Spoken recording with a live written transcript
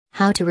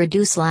How to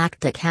reduce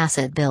lactic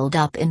acid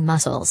buildup in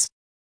muscles.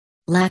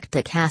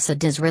 Lactic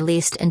acid is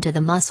released into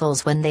the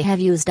muscles when they have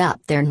used up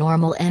their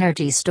normal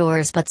energy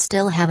stores but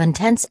still have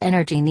intense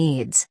energy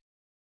needs.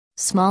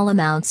 Small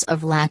amounts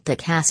of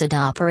lactic acid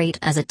operate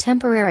as a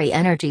temporary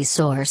energy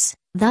source,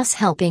 thus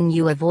helping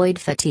you avoid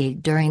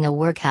fatigue during a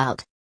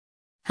workout.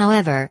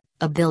 However,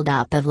 a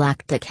buildup of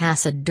lactic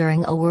acid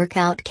during a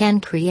workout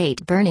can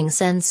create burning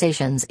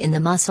sensations in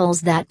the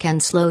muscles that can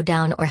slow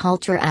down or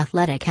halt your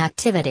athletic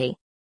activity.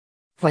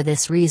 For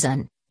this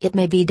reason, it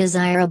may be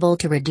desirable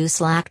to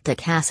reduce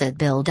lactic acid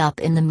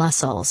buildup in the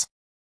muscles.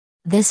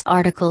 This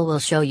article will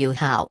show you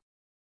how.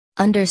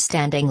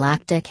 Understanding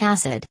lactic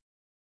acid.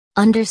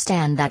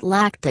 Understand that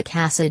lactic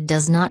acid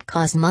does not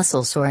cause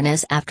muscle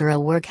soreness after a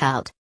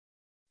workout.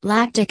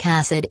 Lactic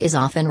acid is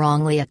often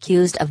wrongly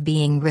accused of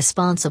being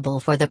responsible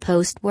for the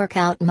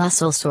post-workout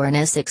muscle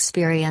soreness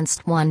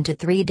experienced 1 to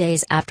 3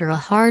 days after a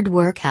hard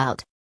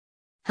workout.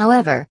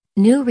 However,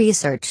 new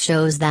research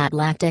shows that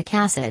lactic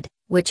acid,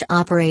 which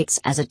operates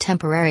as a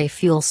temporary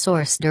fuel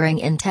source during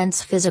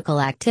intense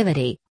physical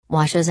activity,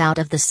 washes out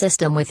of the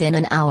system within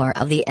an hour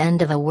of the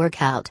end of a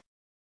workout.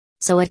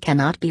 So it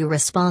cannot be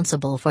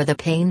responsible for the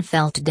pain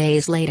felt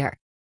days later.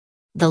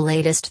 The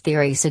latest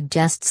theory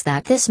suggests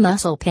that this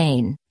muscle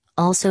pain,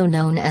 also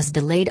known as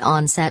delayed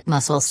onset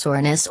muscle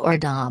soreness or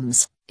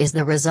DOMS, is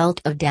the result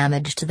of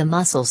damage to the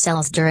muscle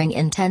cells during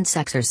intense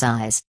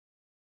exercise.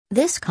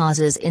 This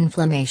causes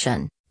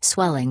inflammation,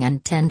 swelling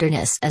and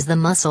tenderness as the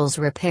muscles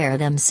repair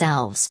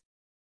themselves.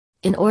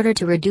 In order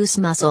to reduce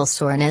muscle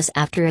soreness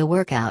after a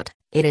workout,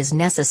 it is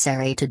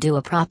necessary to do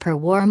a proper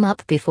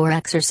warm-up before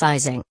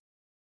exercising.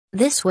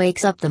 This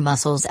wakes up the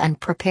muscles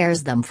and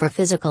prepares them for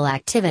physical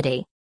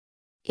activity.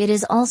 It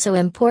is also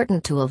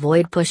important to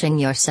avoid pushing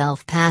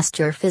yourself past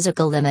your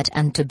physical limit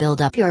and to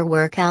build up your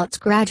workouts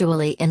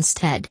gradually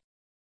instead.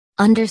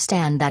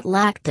 Understand that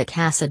lactic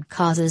acid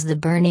causes the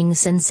burning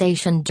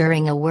sensation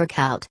during a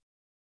workout.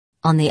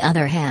 On the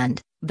other hand,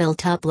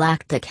 built-up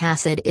lactic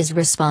acid is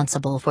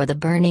responsible for the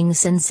burning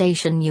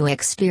sensation you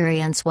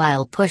experience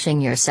while pushing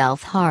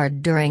yourself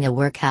hard during a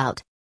workout.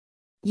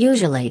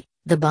 Usually,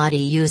 the body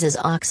uses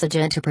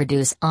oxygen to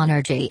produce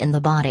energy in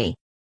the body.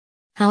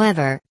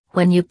 However,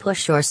 when you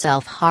push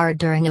yourself hard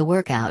during a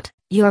workout,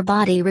 your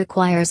body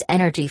requires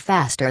energy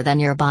faster than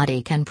your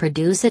body can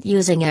produce it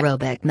using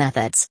aerobic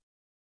methods.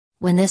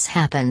 When this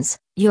happens,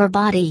 your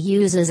body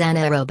uses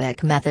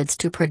anaerobic methods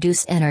to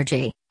produce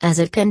energy, as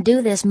it can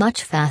do this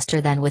much faster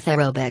than with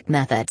aerobic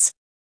methods.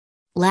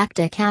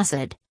 Lactic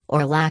acid, or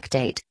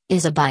lactate,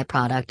 is a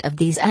byproduct of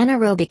these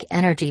anaerobic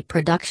energy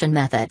production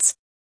methods.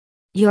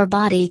 Your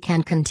body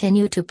can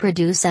continue to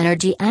produce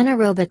energy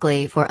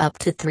anaerobically for up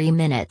to 3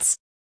 minutes.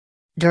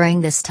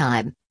 During this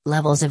time,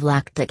 levels of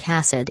lactic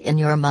acid in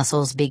your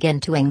muscles begin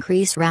to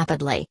increase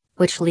rapidly,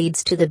 which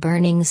leads to the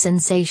burning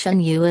sensation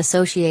you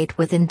associate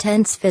with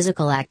intense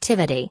physical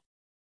activity.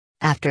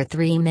 After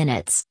 3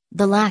 minutes,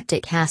 the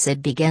lactic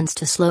acid begins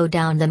to slow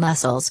down the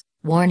muscles,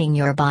 warning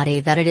your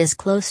body that it is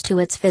close to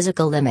its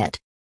physical limit.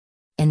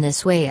 In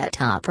this way it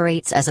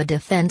operates as a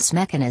defense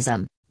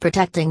mechanism,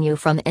 protecting you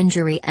from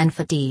injury and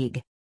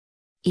fatigue.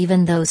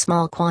 Even though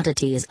small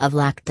quantities of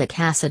lactic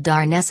acid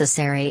are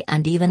necessary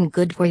and even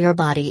good for your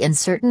body in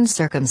certain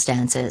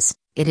circumstances,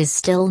 it is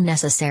still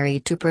necessary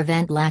to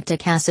prevent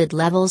lactic acid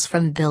levels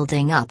from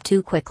building up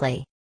too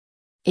quickly.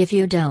 If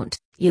you don't,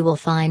 you will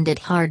find it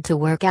hard to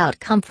work out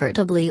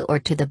comfortably or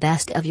to the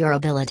best of your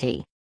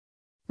ability.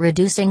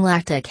 Reducing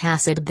lactic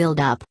acid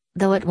buildup,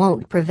 though it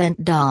won't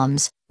prevent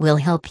DOMS, will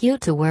help you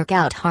to work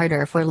out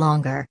harder for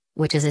longer,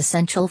 which is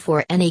essential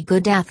for any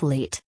good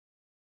athlete.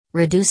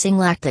 Reducing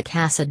lactic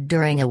acid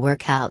during a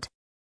workout.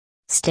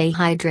 Stay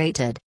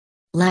hydrated.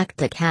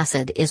 Lactic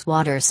acid is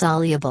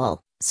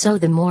water-soluble, so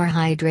the more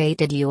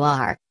hydrated you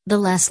are, the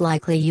less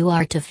likely you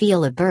are to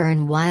feel a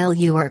burn while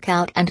you work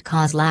out and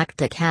cause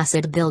lactic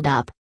acid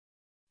buildup.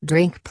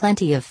 Drink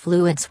plenty of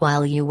fluids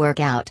while you work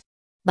out.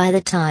 By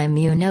the time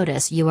you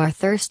notice you are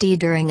thirsty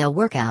during a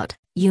workout,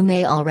 you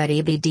may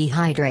already be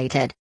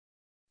dehydrated.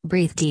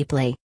 Breathe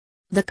deeply.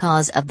 The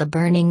cause of the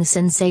burning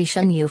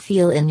sensation you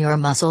feel in your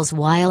muscles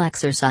while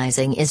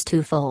exercising is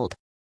twofold.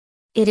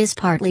 It is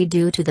partly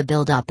due to the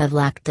buildup of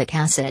lactic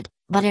acid,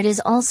 but it is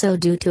also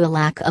due to a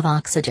lack of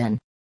oxygen.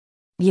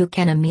 You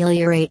can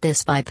ameliorate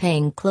this by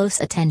paying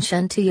close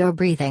attention to your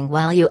breathing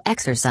while you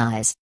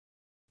exercise.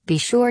 Be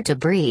sure to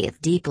breathe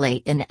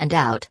deeply in and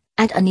out,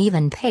 at an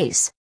even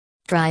pace.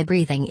 Try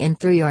breathing in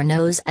through your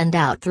nose and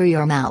out through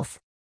your mouth.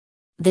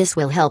 This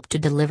will help to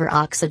deliver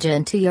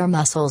oxygen to your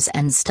muscles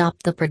and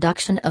stop the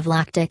production of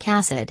lactic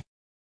acid.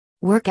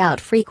 Work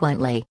out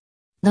frequently.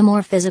 The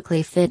more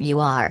physically fit you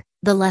are,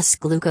 the less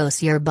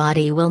glucose your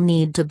body will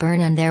need to burn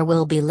and there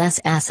will be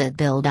less acid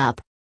buildup.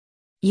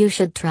 You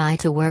should try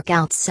to work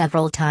out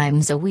several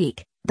times a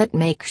week, but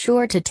make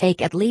sure to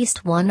take at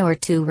least 1 or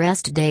 2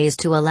 rest days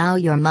to allow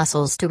your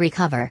muscles to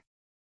recover.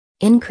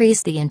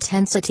 Increase the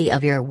intensity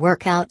of your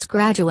workouts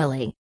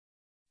gradually.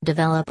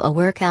 Develop a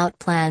workout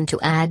plan to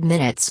add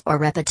minutes or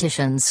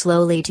repetitions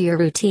slowly to your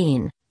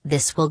routine,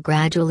 This will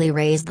gradually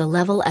raise the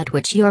level at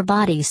which your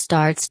body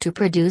starts to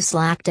produce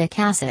lactic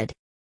acid.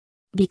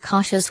 Be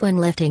cautious when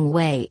lifting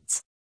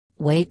weights.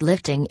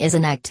 Weightlifting is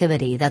an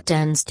activity that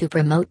tends to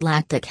promote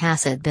lactic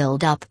acid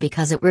buildup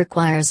because it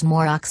requires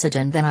more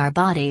oxygen than our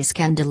bodies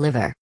can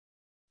deliver.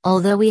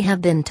 Although we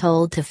have been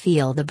told to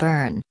feel the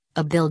burn,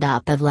 a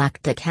buildup of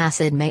lactic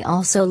acid may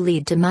also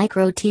lead to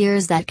micro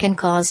tears that can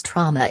cause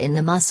trauma in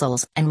the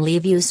muscles and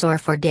leave you sore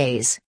for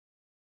days.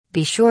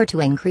 Be sure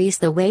to increase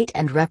the weight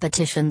and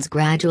repetitions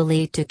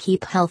gradually to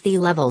keep healthy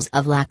levels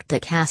of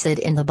lactic acid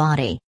in the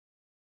body.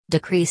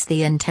 Decrease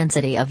the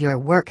intensity of your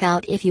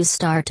workout if you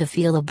start to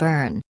feel a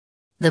burn.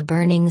 The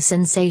burning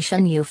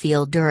sensation you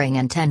feel during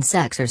intense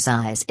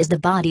exercise is the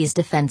body's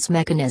defense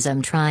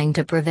mechanism trying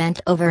to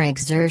prevent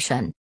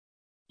overexertion.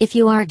 If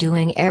you are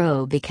doing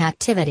aerobic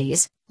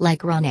activities,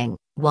 like running,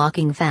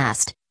 walking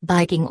fast,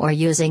 biking or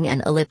using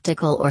an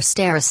elliptical or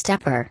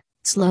stair-stepper,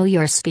 slow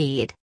your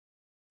speed.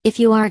 If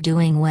you are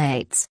doing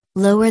weights,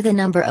 lower the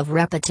number of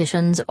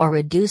repetitions or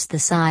reduce the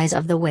size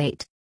of the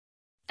weight.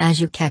 As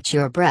you catch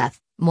your breath,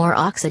 more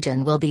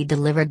oxygen will be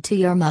delivered to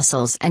your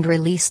muscles and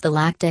release the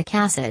lactic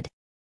acid.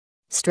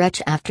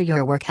 Stretch after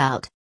your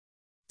workout.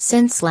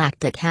 Since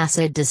lactic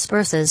acid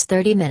disperses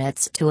 30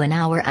 minutes to an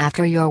hour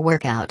after your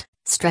workout,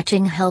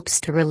 stretching helps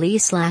to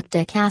release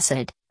lactic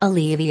acid,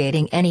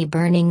 alleviating any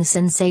burning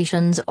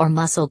sensations or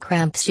muscle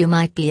cramps you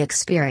might be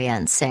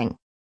experiencing.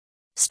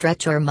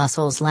 Stretch your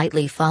muscles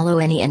lightly, follow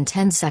any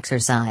intense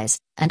exercise,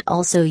 and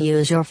also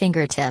use your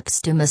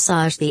fingertips to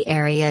massage the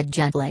area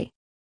gently.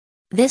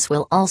 This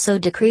will also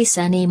decrease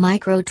any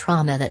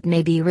micro-trauma that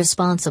may be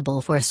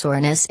responsible for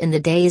soreness in the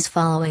days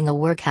following a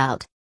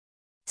workout.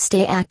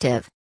 Stay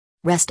active.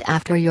 Rest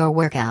after your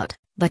workout,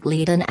 but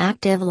lead an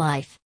active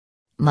life.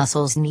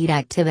 Muscles need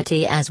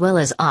activity as well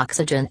as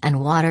oxygen and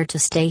water to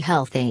stay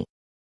healthy.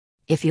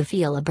 If you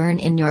feel a burn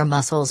in your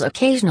muscles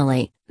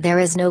occasionally, there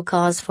is no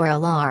cause for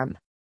alarm.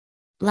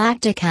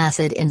 Lactic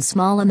acid in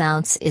small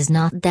amounts is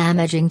not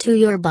damaging to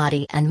your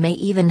body and may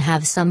even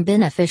have some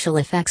beneficial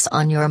effects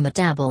on your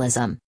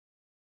metabolism.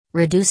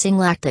 Reducing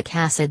lactic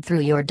acid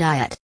through your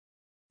diet.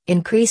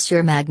 Increase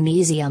your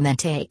magnesium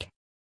intake.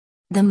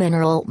 The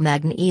mineral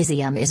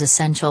magnesium is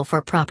essential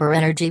for proper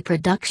energy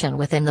production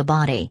within the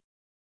body.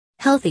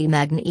 Healthy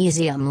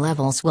magnesium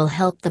levels will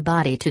help the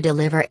body to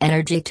deliver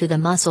energy to the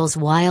muscles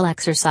while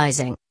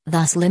exercising,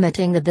 thus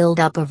limiting the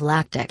buildup of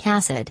lactic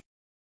acid.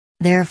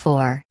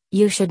 Therefore,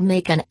 you should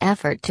make an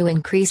effort to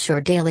increase your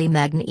daily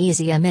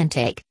magnesium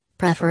intake,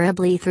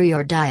 preferably through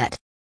your diet.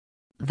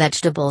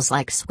 Vegetables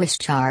like Swiss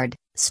chard,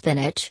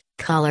 spinach,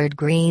 collard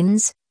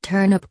greens,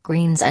 turnip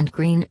greens and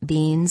green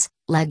beans,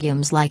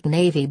 legumes like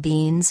navy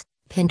beans,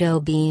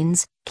 pinto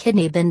beans,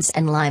 kidney beans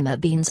and lima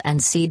beans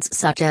and seeds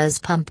such as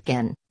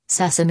pumpkin,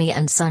 sesame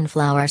and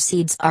sunflower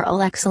seeds are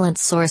all excellent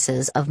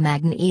sources of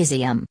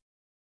magnesium.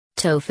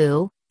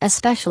 Tofu,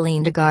 especially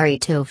nigari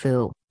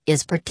tofu,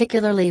 is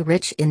particularly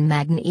rich in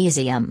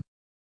magnesium.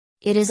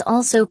 It is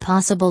also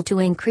possible to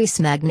increase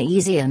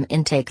magnesium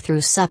intake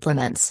through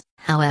supplements,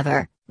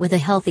 however, with a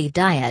healthy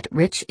diet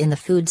rich in the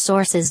food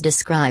sources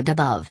described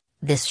above,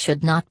 this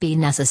should not be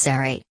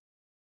necessary.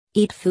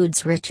 Eat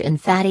foods rich in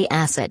fatty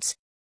acids.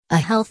 A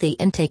healthy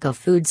intake of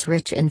foods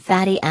rich in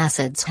fatty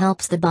acids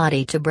helps the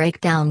body to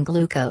break down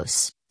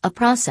glucose, a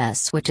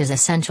process which is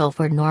essential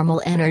for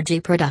normal energy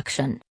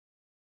production.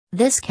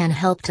 This can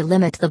help to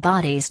limit the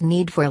body's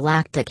need for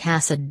lactic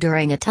acid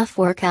during a tough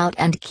workout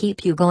and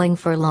keep you going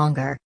for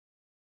longer.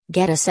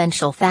 Get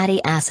essential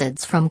fatty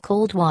acids from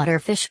cold water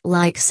fish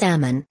like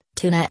salmon,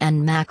 tuna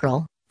and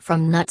mackerel,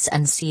 from nuts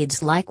and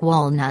seeds like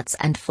walnuts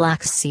and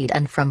flaxseed,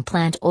 and from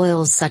plant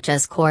oils such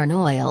as corn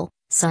oil,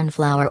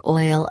 sunflower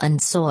oil and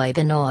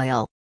soybean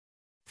oil.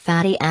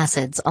 Fatty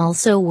acids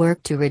also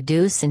work to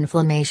reduce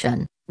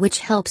inflammation, which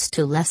helps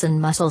to lessen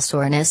muscle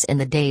soreness in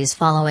the days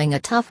following a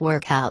tough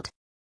workout.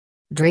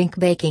 Drink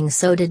baking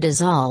soda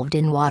dissolved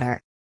in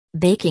water.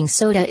 Baking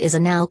soda is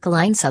an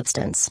alkaline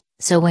substance,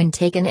 so when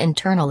taken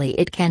internally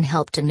it can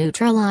help to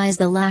neutralize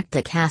the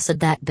lactic acid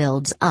that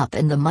builds up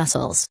in the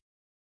muscles.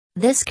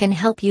 This can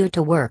help you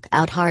to work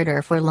out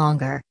harder for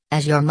longer,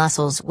 as your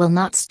muscles will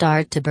not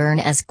start to burn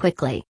as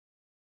quickly.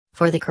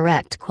 For the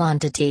correct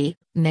quantity,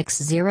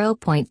 mix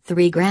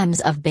 0.3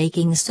 grams of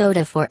baking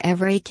soda for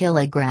every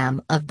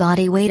kilogram of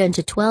body weight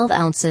into 12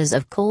 ounces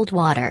of cold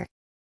water.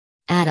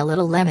 Add a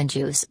little lemon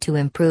juice to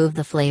improve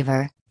the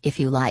flavor, if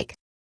you like.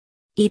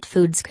 Eat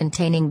foods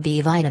containing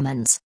B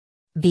vitamins.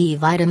 B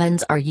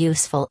vitamins are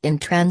useful in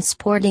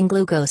transporting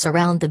glucose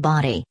around the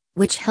body,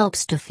 which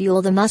helps to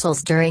fuel the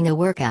muscles during a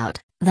workout,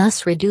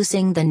 thus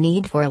reducing the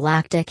need for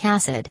lactic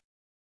acid.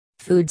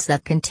 Foods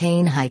that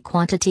contain high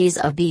quantities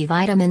of B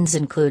vitamins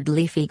include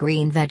leafy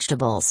green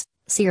vegetables,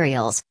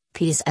 cereals,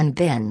 peas and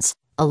beans,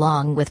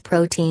 along with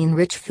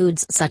protein-rich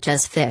foods such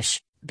as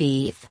fish,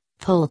 beef,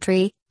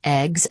 poultry,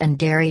 eggs and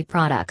dairy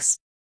products.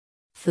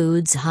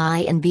 Foods high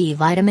in B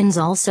vitamins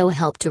also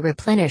help to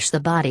replenish the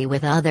body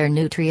with other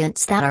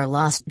nutrients that are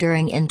lost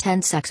during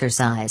intense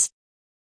exercise.